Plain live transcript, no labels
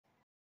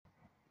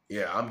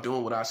Yeah, I'm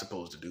doing what I'm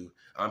supposed to do.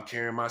 I'm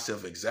carrying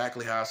myself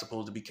exactly how I'm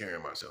supposed to be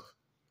carrying myself.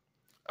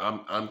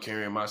 I'm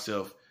carrying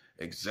myself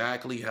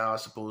exactly how I'm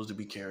supposed to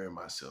be carrying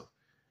myself.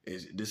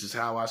 This is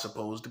how I'm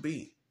supposed to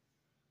be.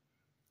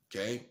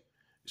 Okay?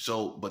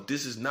 So, but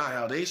this is not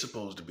how they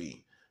supposed to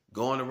be.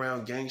 Going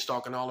around gang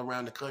stalking all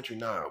around the country.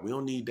 Nah, we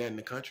don't need that in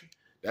the country.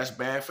 That's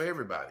bad for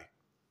everybody.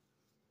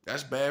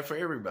 That's bad for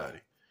everybody.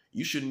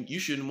 You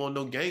shouldn't want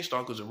no gang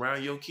stalkers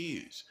around your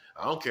kids.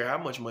 I don't care how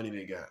much money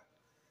they got.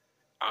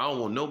 I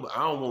don't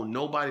want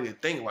nobody to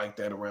think like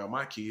that around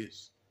my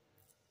kids.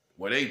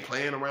 Were they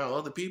playing around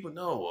other people?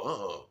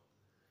 No,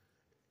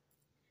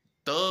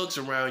 Thugs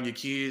around your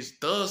kids.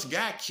 Thugs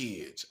got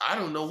kids. I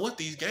don't know what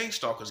these gang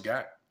stalkers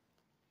got.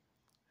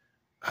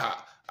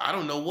 I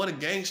don't know what a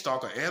gang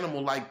stalker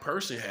animal-like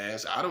person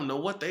has. I don't know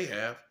what they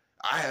have.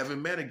 I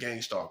haven't met a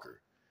gang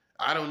stalker.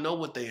 I don't know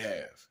what they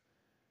have.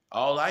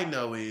 All I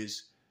know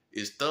is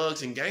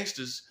thugs and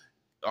gangsters.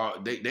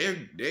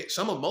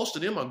 Most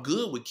of them are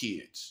good with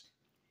kids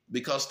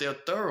because they're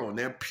thorough and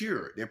they're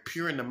pure. They're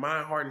pure in the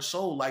mind, heart, and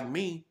soul, like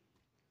me.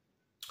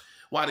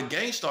 While the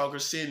gang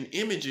stalkers send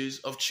images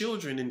of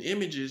children and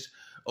images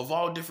of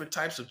all different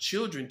types of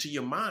children to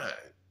your mind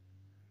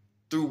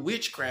through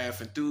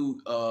witchcraft and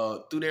through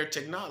their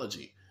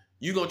technology.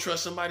 You gonna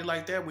trust somebody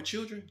like that with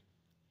children?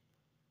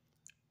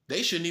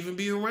 They shouldn't even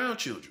be around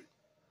children.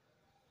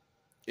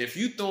 If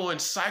you throwing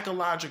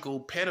psychological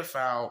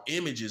pedophile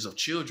images of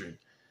children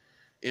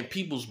in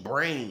people's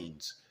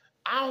brains,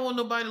 I don't want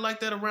nobody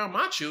like that around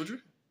my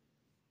children.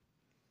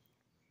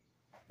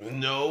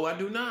 No, I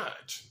do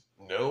not.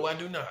 No, I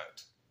do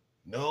not.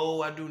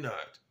 No, I do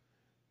not.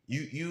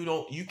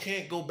 You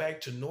can't go back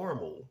to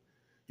normal.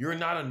 You're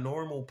not a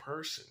normal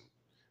person,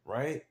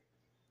 right?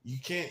 You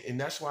can't,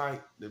 and that's why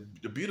the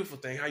beautiful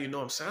thing, how you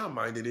know I'm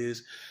sound-minded,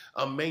 is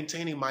I'm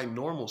maintaining my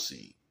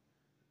normalcy.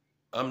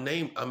 I'm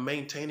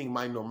maintaining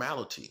my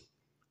normality.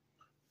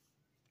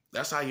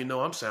 That's how you know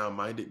I'm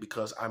sound-minded,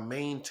 because I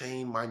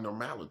maintain my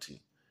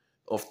normality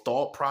of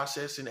thought,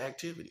 process, and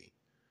activity.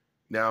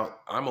 Now,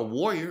 I'm a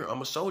warrior.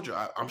 I'm a soldier.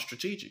 I'm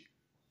strategic.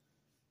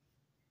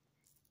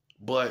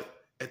 But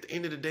at the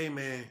end of the day,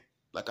 man,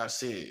 like I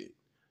said,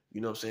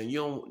 you know what I'm saying?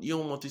 You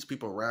don't want these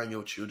people around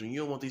your children. You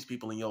don't want these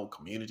people in your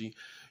community.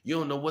 You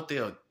don't know what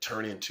they'll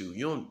turn into.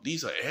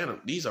 These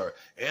are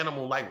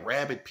animal-like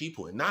rabid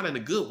people, and not in a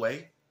good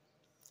way.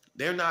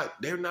 They're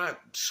not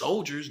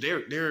soldiers.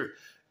 They're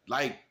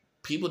like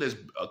people that's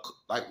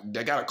like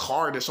they got a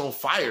car that's on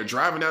fire,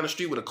 driving down the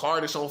street with a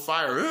car that's on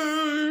fire.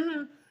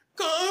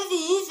 Kung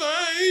Fu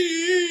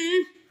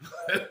fight.